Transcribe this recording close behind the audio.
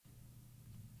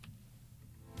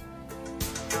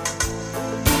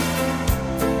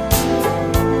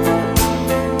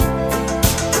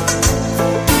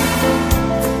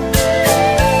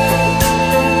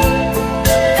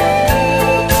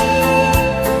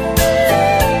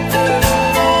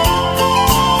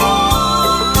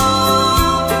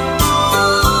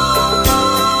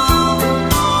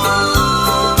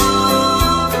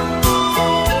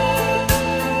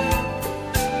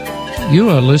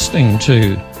are listening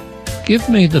to Give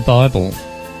Me the Bible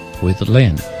with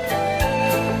Len.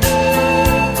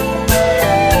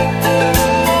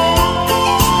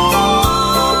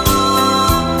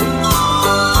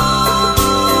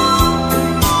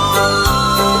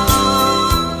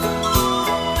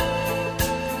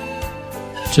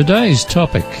 Today's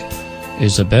topic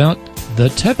is about the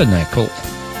tabernacle.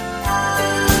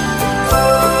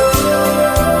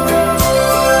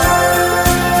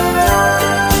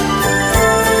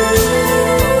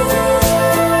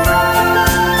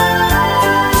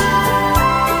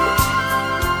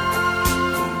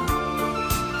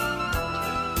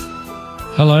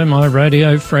 Hello, my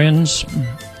radio friends.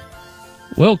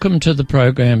 Welcome to the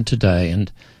program today,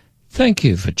 and thank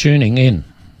you for tuning in.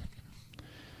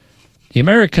 The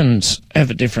Americans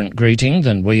have a different greeting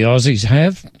than we Aussies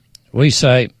have. We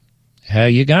say, "How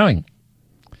you going?"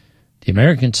 The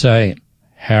Americans say,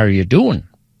 "How are you doing?"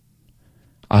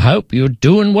 I hope you're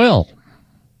doing well.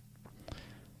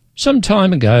 Some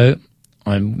time ago,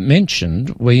 I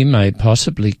mentioned we may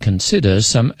possibly consider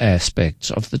some aspects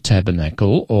of the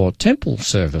tabernacle or temple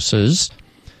services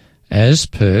as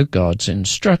per God's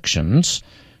instructions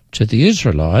to the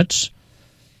Israelites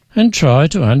and try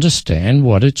to understand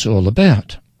what it's all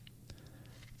about.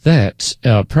 That's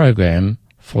our program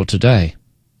for today.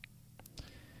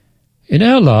 In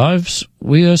our lives,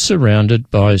 we are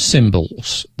surrounded by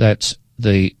symbols. That's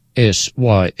the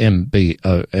SYMBOLS.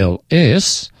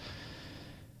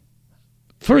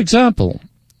 For example,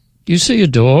 you see a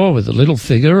door with a little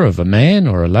figure of a man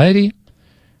or a lady,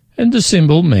 and the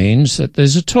symbol means that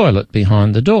there's a toilet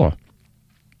behind the door.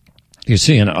 You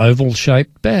see an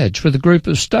oval-shaped badge with a group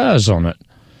of stars on it,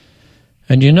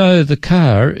 and you know the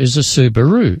car is a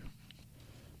Subaru.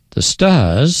 The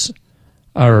stars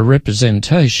are a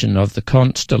representation of the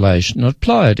constellation of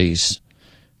Pleiades,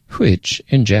 which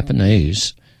in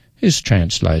Japanese is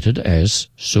translated as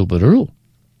Subaru.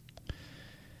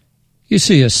 You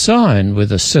see a sign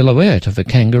with a silhouette of a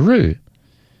kangaroo,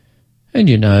 and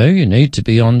you know you need to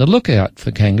be on the lookout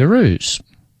for kangaroos.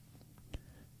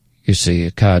 You see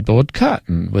a cardboard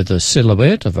carton with a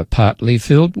silhouette of a partly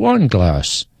filled wine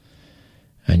glass,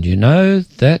 and you know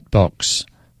that box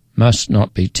must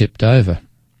not be tipped over.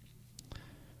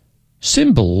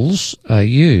 Symbols are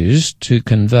used to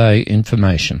convey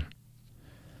information.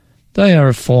 They are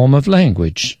a form of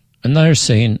language, and they are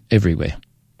seen everywhere.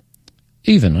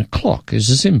 Even a clock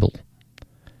is a symbol.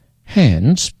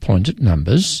 Hands point at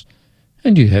numbers,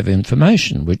 and you have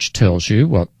information which tells you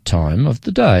what time of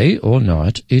the day or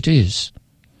night it is.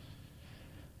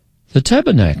 The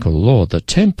tabernacle or the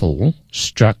temple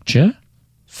structure,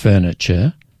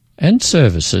 furniture, and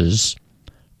services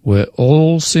were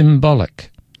all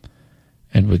symbolic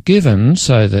and were given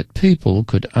so that people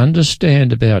could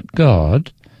understand about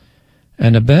God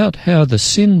and about how the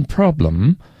sin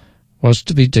problem was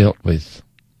to be dealt with.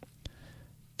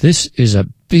 This is a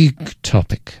big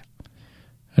topic,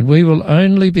 and we will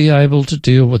only be able to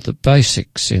deal with the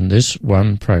basics in this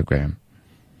one program.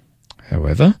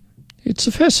 However, it's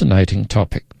a fascinating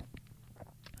topic.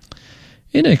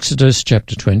 In Exodus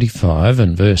chapter 25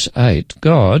 and verse 8,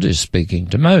 God is speaking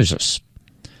to Moses,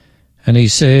 and he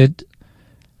said,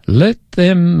 "Let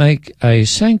them make a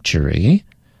sanctuary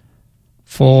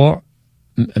for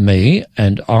me,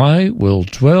 and I will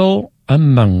dwell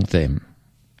among them."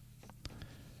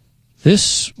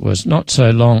 This was not so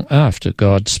long after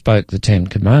God spoke the 10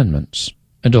 Commandments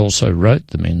and also wrote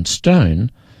them in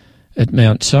stone at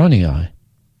Mount Sinai.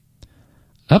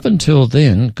 Up until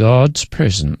then, God's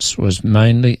presence was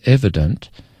mainly evident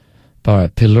by a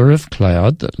pillar of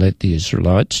cloud that led the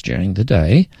Israelites during the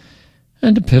day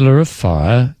and a pillar of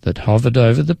fire that hovered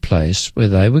over the place where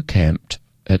they were camped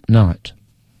at night.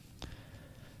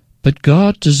 But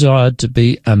God desired to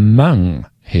be among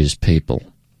his people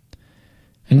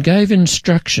and gave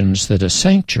instructions that a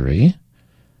sanctuary,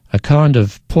 a kind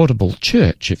of portable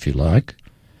church, if you like,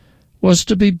 was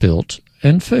to be built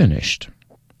and furnished.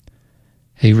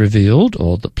 He revealed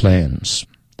all the plans,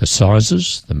 the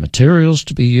sizes, the materials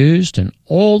to be used, and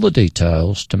all the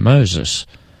details to Moses,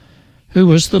 who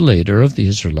was the leader of the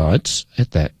Israelites at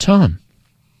that time.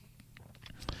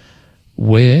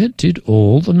 Where did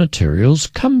all the materials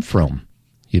come from,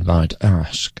 you might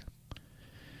ask?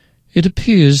 It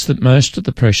appears that most of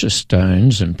the precious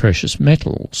stones and precious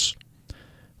metals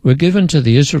were given to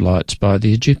the Israelites by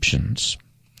the Egyptians.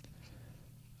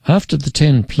 After the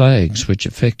 10 plagues which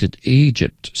affected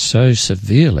Egypt so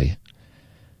severely,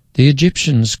 the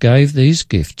Egyptians gave these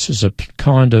gifts as a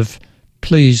kind of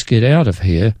please get out of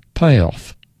here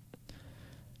payoff.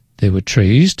 There were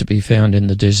trees to be found in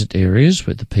the desert areas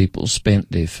where the people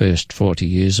spent their first 40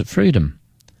 years of freedom.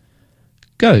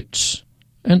 Goats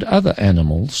and other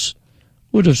animals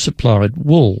would have supplied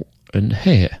wool and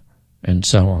hair, and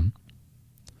so on.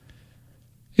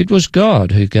 It was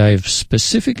God who gave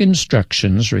specific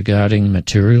instructions regarding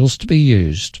materials to be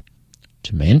used,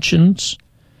 dimensions,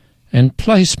 and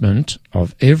placement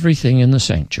of everything in the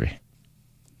sanctuary.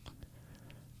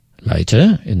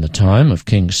 Later, in the time of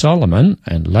King Solomon,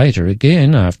 and later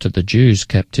again after the Jews'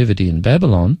 captivity in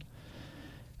Babylon,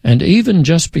 and even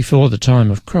just before the time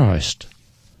of Christ,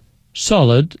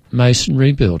 solid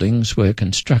masonry buildings were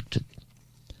constructed.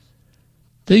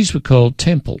 These were called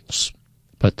temples,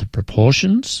 but the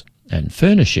proportions and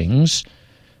furnishings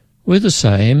were the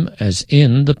same as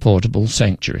in the portable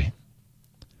sanctuary.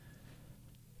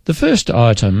 The first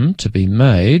item to be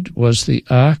made was the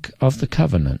Ark of the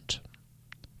Covenant,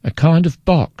 a kind of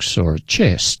box or a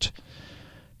chest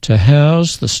to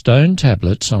house the stone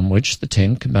tablets on which the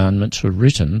 10 Commandments were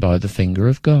written by the finger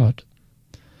of God.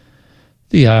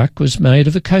 The ark was made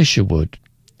of acacia wood.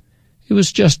 It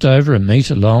was just over 1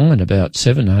 metre long and about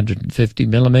 750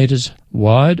 millimetres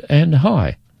wide and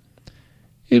high.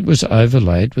 It was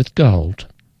overlaid with gold.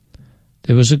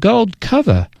 There was a gold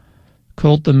cover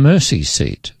called the mercy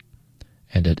seat,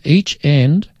 and at each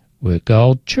end were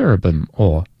gold cherubim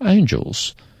or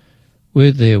angels,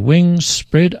 with their wings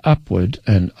spread upward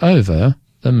and over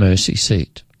the mercy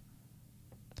seat.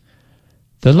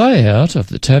 The layout of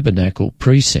the tabernacle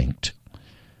precinct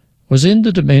was in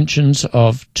the dimensions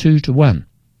of 2:1.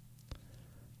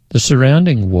 The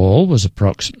surrounding wall was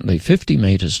approximately 50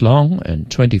 metres long and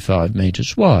 25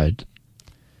 metres wide.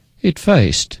 It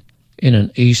faced in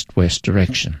an east-west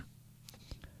direction.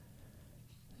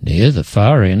 Near the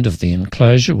far end of the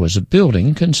enclosure was a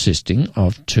building consisting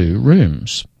of 2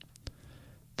 rooms.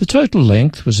 The total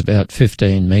length was about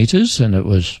 15 metres and it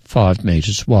was 5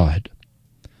 metres wide.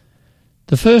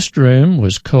 The first room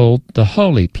was called the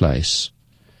Holy Place,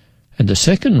 and the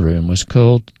second room was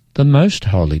called the Most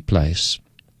Holy Place.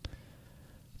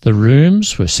 The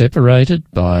rooms were separated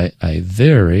by a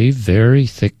very, very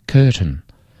thick curtain,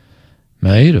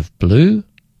 made of blue,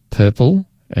 purple,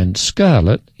 and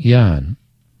scarlet yarn.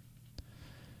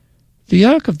 The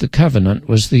Ark of the Covenant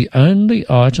was the only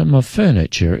item of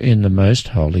furniture in the Most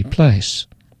Holy Place,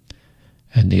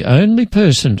 and the only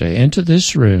person to enter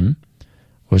this room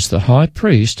was the high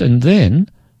priest, and then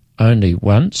only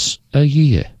once a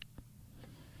year.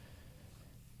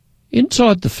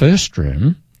 Inside the first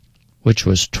room, which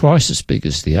was twice as big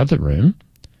as the other room,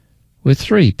 were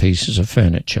 3 pieces of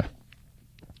furniture.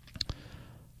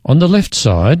 On the left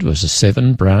side was a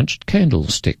 7-branched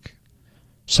candlestick,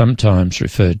 sometimes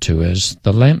referred to as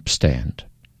the lampstand.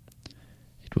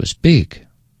 It was big,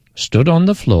 stood on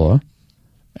the floor,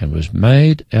 and was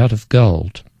made out of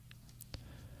gold.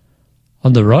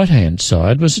 On the right-hand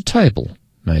side was a table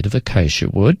made of acacia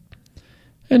wood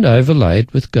and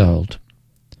overlaid with gold.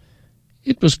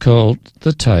 It was called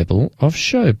the table of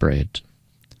showbread,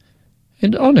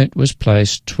 and on it was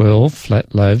placed 12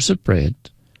 flat loaves of bread,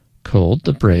 called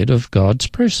the bread of God's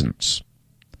presence.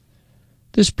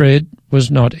 This bread was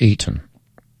not eaten.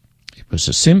 It was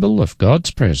a symbol of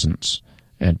God's presence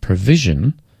and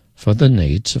provision for the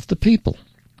needs of the people.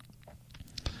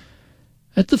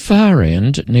 At the far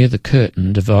end, near the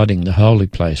curtain dividing the holy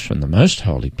place from the most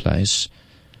holy place,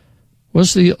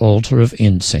 was the altar of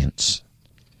incense.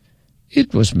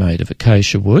 It was made of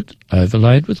acacia wood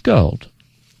overlaid with gold.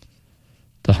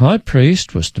 The high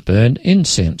priest was to burn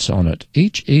incense on it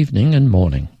each evening and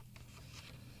morning.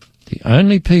 The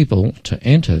only people to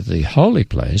enter the holy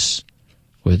place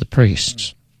were the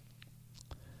priests.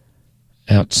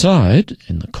 Outside,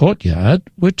 in the courtyard,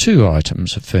 were 2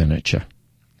 items of furniture.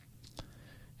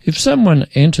 If someone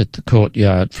entered the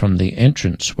courtyard from the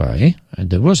entranceway, and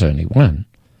there was only one,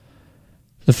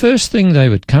 the first thing they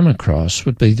would come across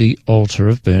would be the altar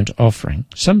of burnt offering,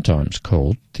 sometimes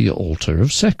called the altar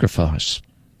of sacrifice.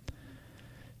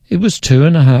 It was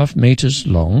 2.5 metres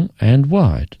long and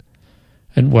wide,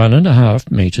 and 1.5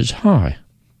 metres high.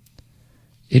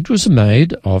 It was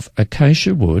made of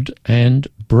acacia wood and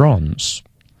bronze.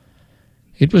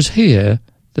 It was here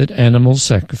that animal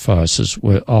sacrifices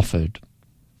were offered.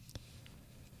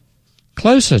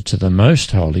 Closer to the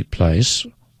most holy place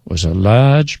was a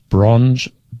large bronze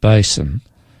basin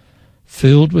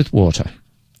filled with water.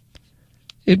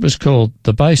 It was called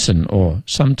the basin, or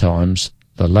sometimes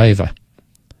the laver.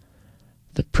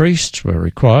 The priests were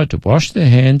required to wash their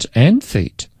hands and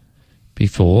feet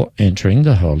before entering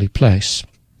the holy place.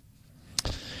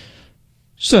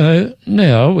 So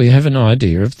now we have an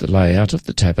idea of the layout of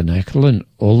the tabernacle and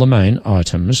all the main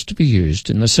items to be used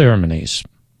in the ceremonies.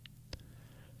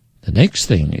 The next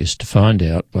thing is to find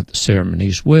out what the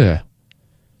ceremonies were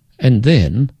and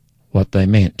then what they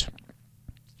meant.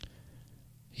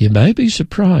 You may be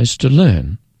surprised to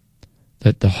learn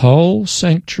that the whole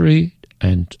sanctuary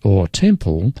or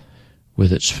temple,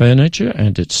 with its furniture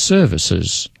and its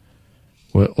services,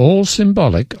 were all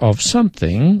symbolic of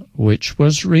something which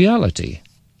was reality.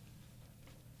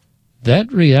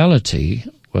 That reality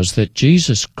was that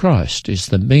Jesus Christ is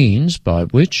the means by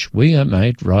which we are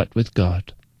made right with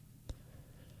God.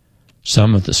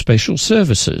 Some of the special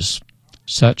services,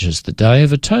 such as the Day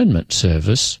of Atonement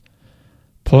service,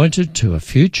 pointed to a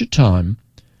future time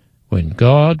when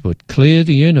God would clear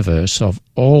the universe of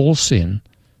all sin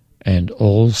and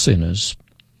all sinners.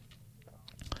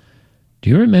 Do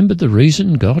you remember the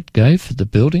reason God gave for the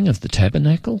building of the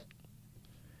tabernacle?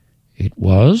 It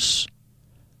was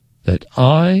that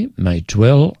I may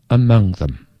dwell among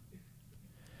them.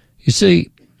 You see,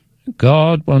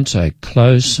 God wants a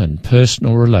close and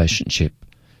personal relationship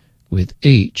with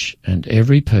each and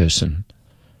every person,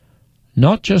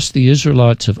 not just the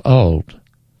Israelites of old,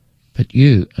 but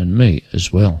you and me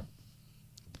as well.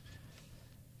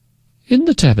 In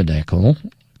the tabernacle,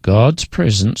 God's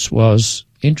presence was,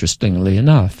 interestingly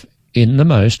enough, in the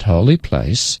most holy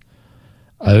place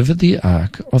over the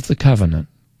Ark of the Covenant.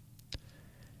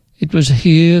 It was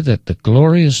here that the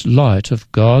glorious light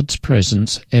of God's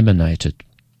presence emanated.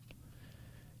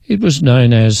 It was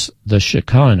known as the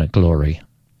Shekinah glory.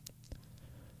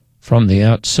 From the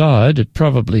outside, it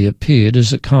probably appeared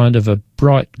as a kind of a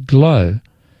bright glow,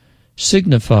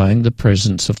 signifying the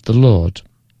presence of the Lord.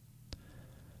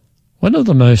 One of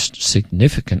the most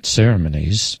significant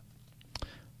ceremonies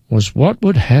was what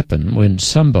would happen when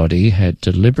somebody had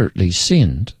deliberately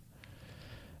sinned,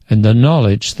 and the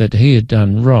knowledge that he had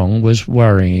done wrong was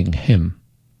worrying him.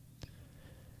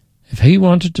 If he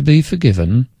wanted to be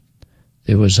forgiven,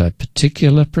 there was a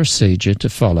particular procedure to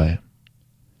follow.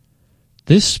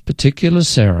 This particular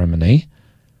ceremony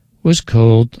was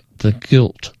called the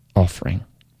guilt offering.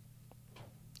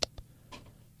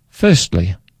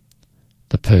 Firstly,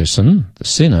 the person, the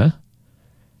sinner,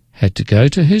 had to go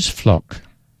to his flock,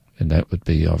 and that would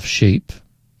be of sheep,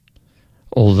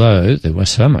 although there were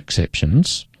some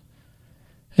exceptions,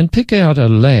 and pick out a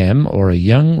lamb or a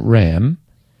young ram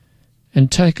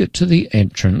and take it to the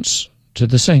entrance to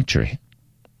the sanctuary.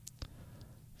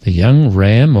 The young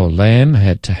ram or lamb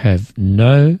had to have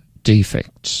no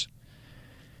defects.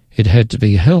 It had to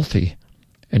be healthy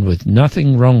and with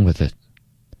nothing wrong with it.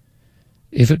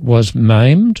 If it was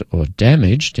maimed or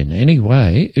damaged in any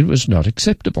way, it was not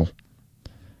acceptable.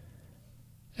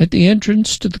 At the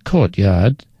entrance to the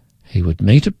courtyard, he would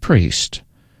meet a priest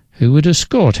who would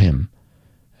escort him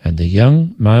and the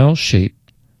young male sheep,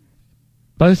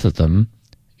 both of them,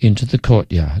 into the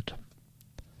courtyard.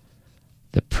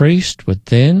 The priest would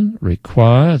then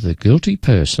require the guilty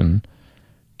person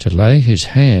to lay his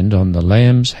hand on the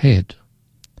lamb's head.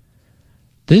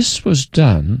 This was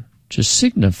done to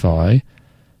signify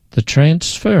the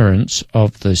transference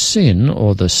of the sin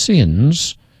or the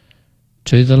sins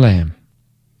to the lamb.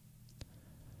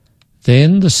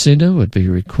 Then the sinner would be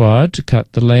required to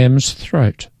cut the lamb's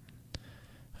throat,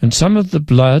 and some of the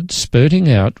blood spurting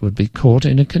out would be caught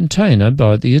in a container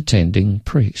by the attending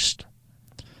priest.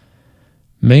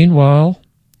 Meanwhile,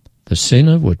 the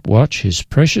sinner would watch his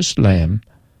precious lamb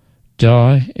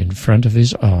die in front of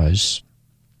his eyes.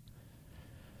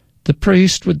 The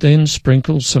priest would then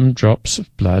sprinkle some drops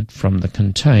of blood from the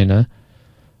container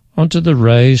onto the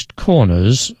raised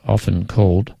corners, often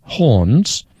called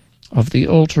horns, of the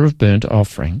altar of burnt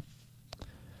offering.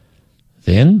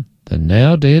 Then the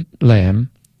now dead lamb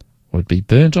would be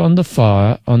burnt on the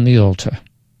fire on the altar.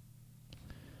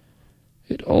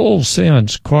 It all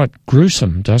sounds quite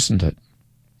gruesome, doesn't it?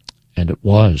 And it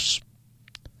was.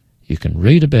 You can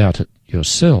read about it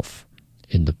yourself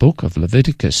in the book of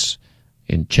Leviticus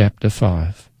in chapter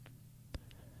 5.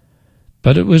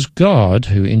 But it was God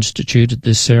who instituted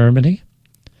this ceremony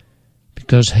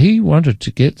because he wanted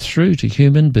to get through to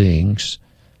human beings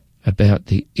about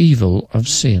the evil of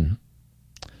sin,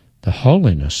 the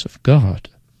holiness of God,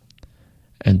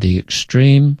 and the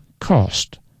extreme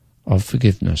cost of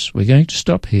forgiveness. We're going to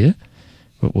stop here,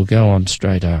 but we'll go on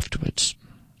straight afterwards.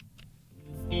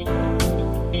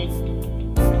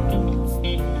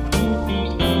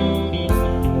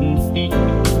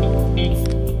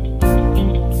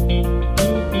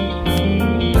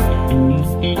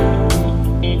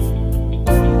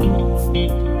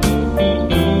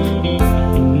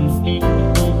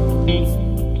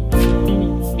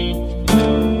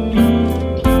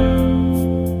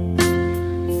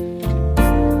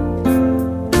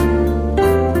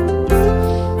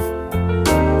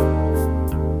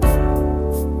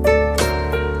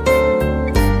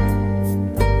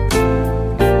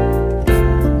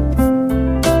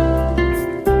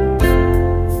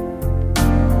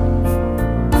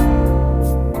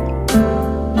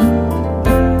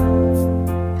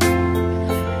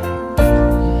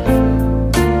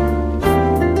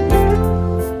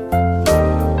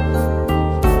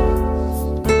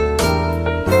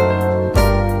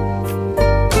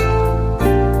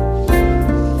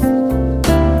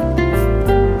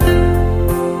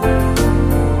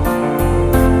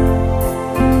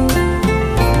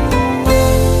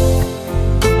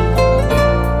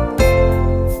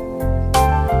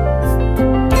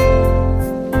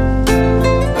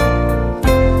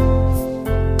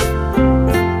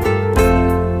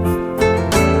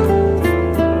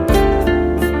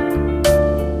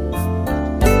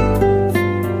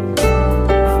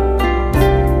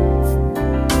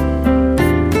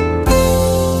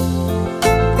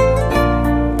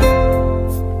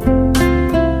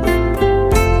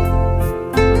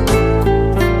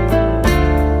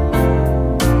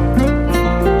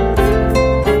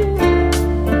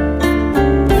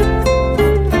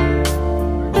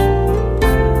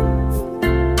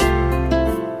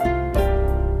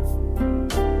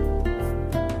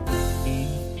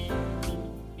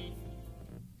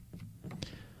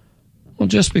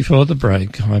 Well, just before the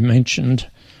break, I mentioned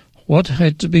what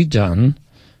had to be done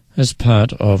as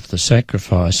part of the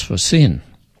sacrifice for sin.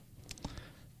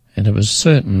 And it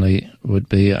certainly would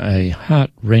be a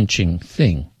heart-wrenching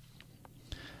thing.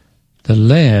 The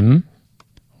lamb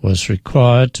was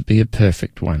required to be a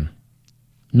perfect one,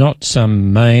 not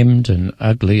some maimed and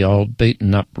ugly old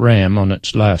beaten-up ram on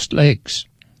its last legs.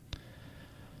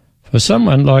 For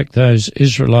someone like those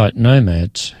Israelite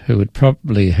nomads, who would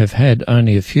probably have had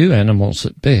only a few animals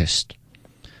at best,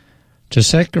 to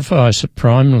sacrifice a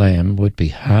prime lamb would be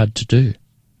hard to do.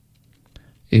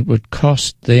 It would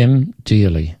cost them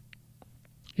dearly.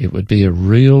 It would be a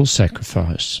real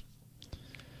sacrifice.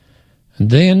 And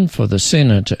then for the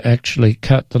sinner to actually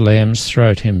cut the lamb's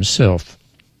throat himself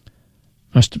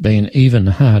must have been even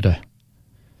harder,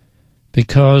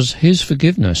 because his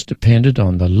forgiveness depended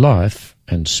on the life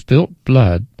and spilt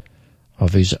blood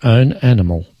of his own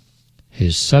animal,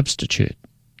 his substitute.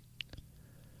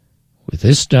 With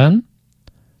this done,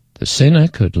 the sinner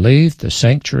could leave the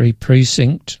sanctuary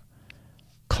precinct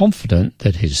confident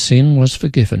that his sin was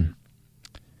forgiven.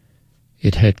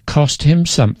 It had cost him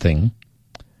something,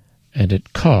 and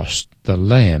it cost the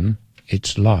lamb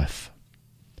its life.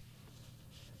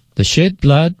 The shed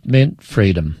blood meant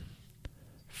freedom.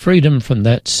 Freedom from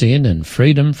that sin and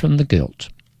freedom from the guilt.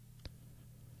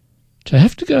 To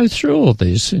have to go through all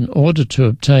this in order to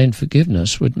obtain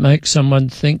forgiveness would make someone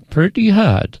think pretty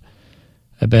hard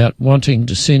about wanting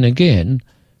to sin again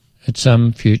at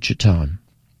some future time.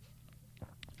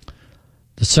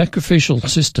 The sacrificial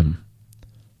system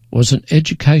was an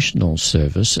educational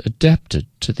service adapted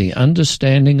to the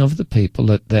understanding of the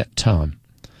people at that time,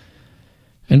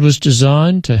 and was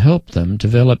designed to help them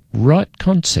develop right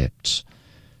concepts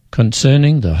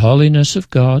concerning the holiness of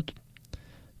God,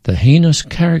 the heinous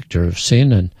character of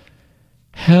sin, and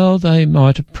how they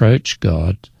might approach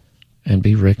God and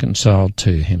be reconciled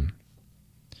to him.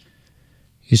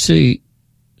 You see,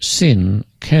 sin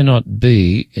cannot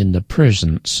be in the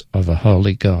presence of a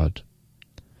holy God.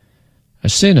 A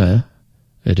sinner,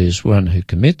 that is, one who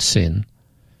commits sin,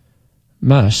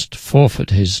 must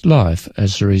forfeit his life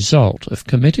as a result of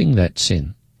committing that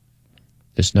sin.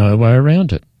 There's no way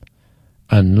around it,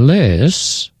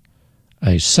 unless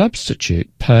a substitute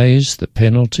pays the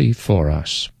penalty for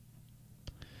us.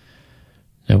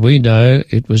 Now we know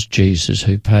it was Jesus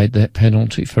who paid that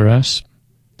penalty for us,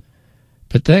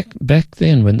 but back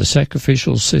then when the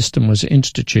sacrificial system was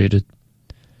instituted,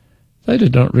 they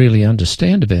did not really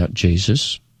understand about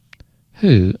Jesus,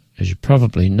 who, as you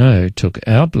probably know, took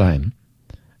our blame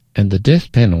and the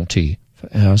death penalty for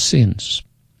our sins.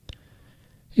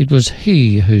 It was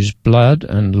he whose blood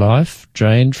and life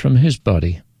drained from his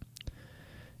body.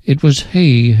 It was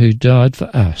he who died for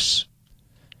us,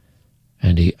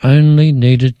 and he only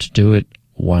needed to do it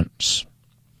once.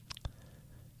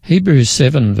 Hebrews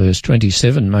 7 verse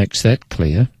 27 makes that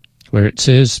clear, where it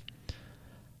says,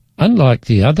 "Unlike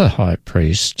the other high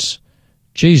priests,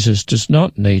 Jesus does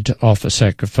not need to offer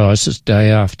sacrifices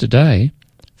day after day,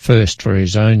 first for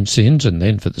his own sins and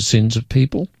then for the sins of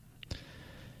people.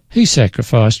 He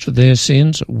sacrificed for their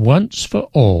sins once for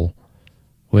all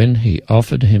when he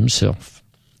offered himself."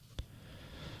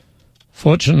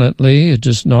 Fortunately, it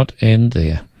does not end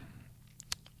there.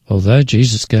 Although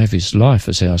Jesus gave his life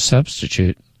as our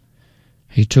substitute,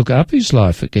 he took up his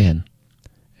life again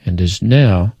and is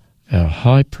now our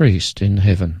high priest in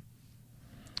heaven.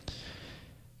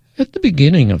 At the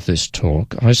beginning of this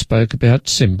talk, I spoke about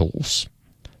symbols,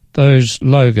 those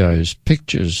logos,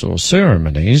 pictures or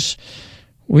ceremonies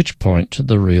which point to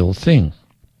the real thing.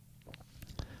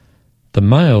 The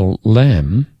male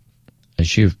lamb,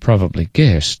 as you've probably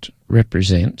guessed,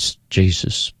 represents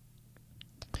Jesus.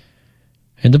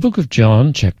 In the book of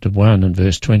John, chapter 1 and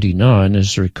verse 29,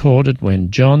 is recorded when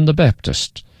John the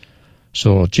Baptist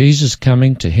saw Jesus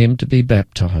coming to him to be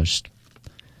baptized.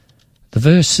 The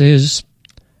verse says,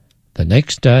 "The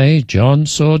next day John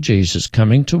saw Jesus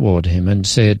coming toward him and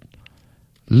said,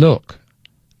 'Look,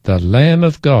 the Lamb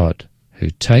of God who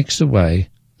takes away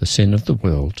the sin of the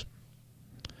world.'"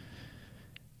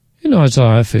 In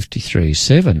Isaiah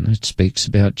 53:7, it speaks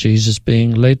about Jesus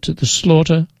being led to the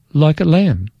slaughter like a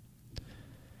lamb.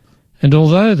 And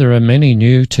although there are many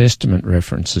New Testament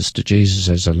references to Jesus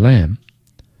as a lamb,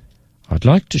 I'd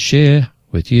like to share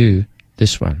with you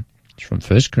this one. It's from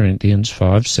 1 Corinthians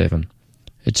 5:7.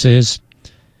 It says,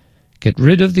 "Get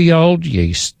rid of the old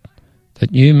yeast,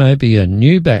 that you may be a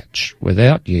new batch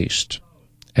without yeast,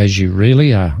 as you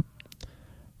really are.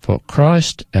 For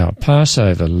Christ, our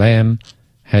Passover lamb,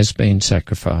 has been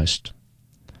sacrificed."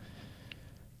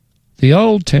 The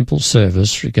old temple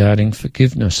service regarding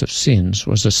forgiveness of sins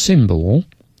was a symbol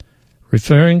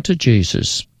referring to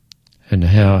Jesus and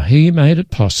how he made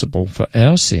it possible for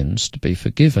our sins to be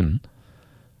forgiven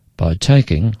by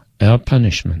taking our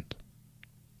punishment.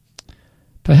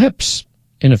 Perhaps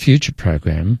in a future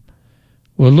program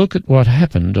we'll look at what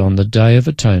happened on the Day of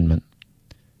Atonement.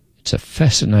 It's a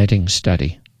fascinating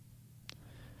study.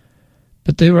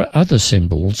 But there are other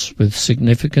symbols with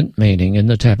significant meaning in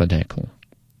the tabernacle.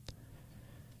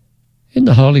 In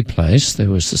the holy place there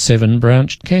was the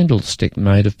 7-branched candlestick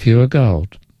made of pure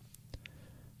gold.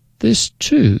 This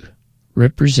too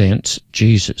represents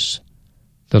Jesus,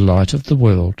 the light of the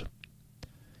world.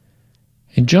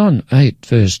 In John 8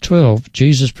 verse 12,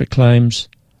 Jesus proclaims,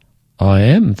 "I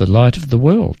am the light of the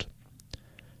world.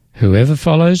 Whoever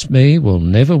follows me will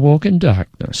never walk in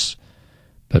darkness,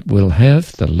 but will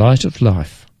have the light of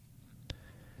life."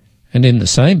 And in the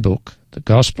same book, the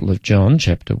Gospel of John,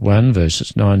 chapter 1,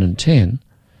 verses 9 and 10,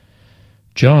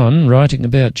 John, writing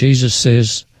about Jesus,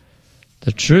 says,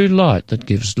 "The true light that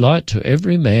gives light to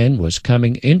every man was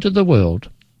coming into the world.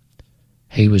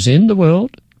 He was in the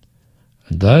world,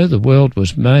 and though the world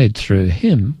was made through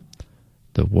him,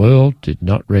 the world did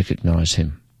not recognize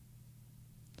him."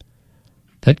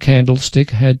 That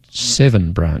candlestick had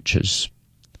 7 branches.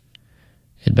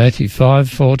 In Matthew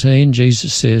 5:14,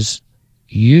 Jesus says,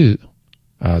 "You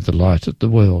are the light of the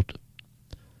world."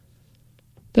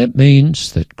 That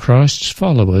means that Christ's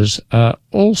followers are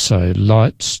also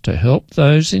lights to help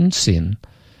those in sin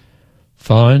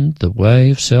find the way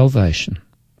of salvation.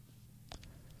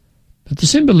 But the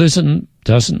symbolism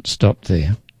doesn't stop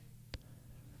there.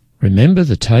 Remember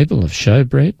the table of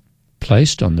showbread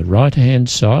placed on the right-hand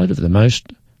side of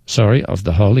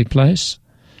the holy place?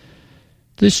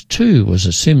 This too was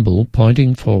a symbol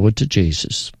pointing forward to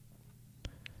Jesus.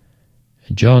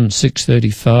 In John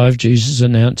 6:35, Jesus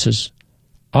announces,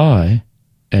 "I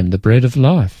am the bread of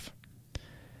life.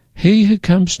 He who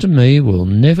comes to me will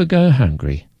never go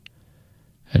hungry,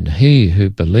 and he who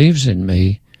believes in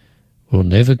me will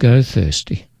never go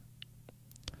thirsty."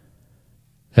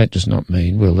 That does not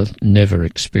mean we'll never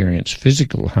experience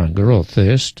physical hunger or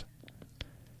thirst.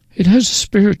 It has a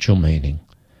spiritual meaning,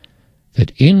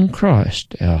 that in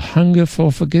Christ our hunger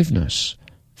for forgiveness,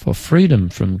 for freedom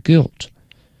from guilt,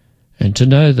 and to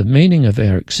know the meaning of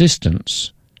our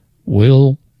existence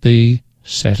will be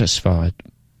satisfied.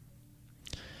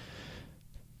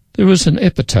 There was an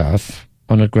epitaph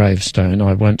on a gravestone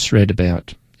I once read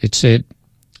about. It said,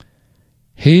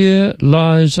 "Here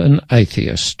lies an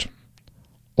atheist,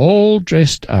 all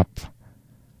dressed up,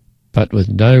 but with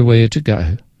nowhere to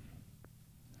go."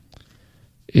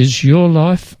 Is your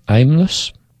life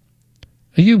aimless?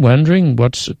 Are you wondering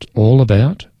what's it all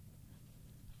about?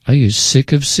 Are you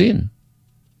sick of sin?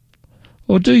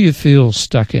 Or do you feel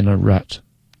stuck in a rut,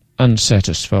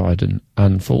 unsatisfied and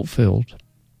unfulfilled?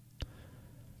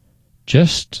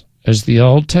 Just as the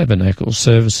old tabernacle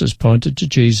services pointed to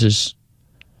Jesus,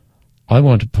 I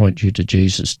want to point you to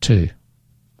Jesus too.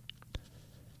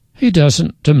 He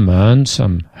doesn't demand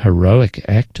some heroic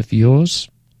act of yours.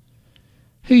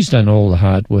 He's done all the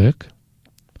hard work.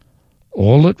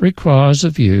 All it requires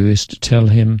of you is to tell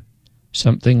him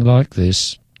something like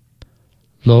this: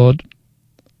 "Lord,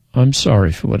 I'm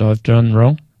sorry for what I've done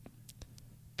wrong.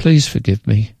 Please forgive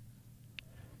me.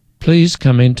 Please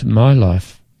come into my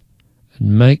life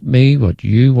and make me what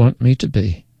you want me to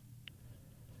be.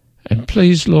 And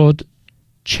please, Lord,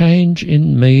 change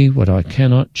in me what I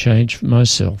cannot change for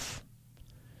myself.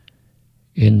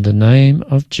 In the name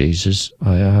of Jesus,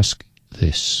 I ask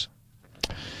this."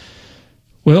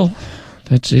 Well,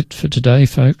 that's it for today,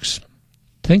 folks.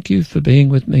 Thank you for being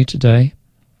with me today.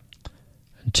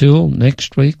 Until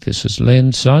next week, this is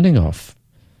Len signing off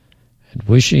and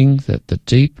wishing that the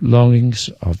deep longings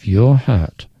of your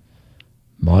heart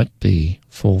might be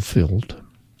fulfilled.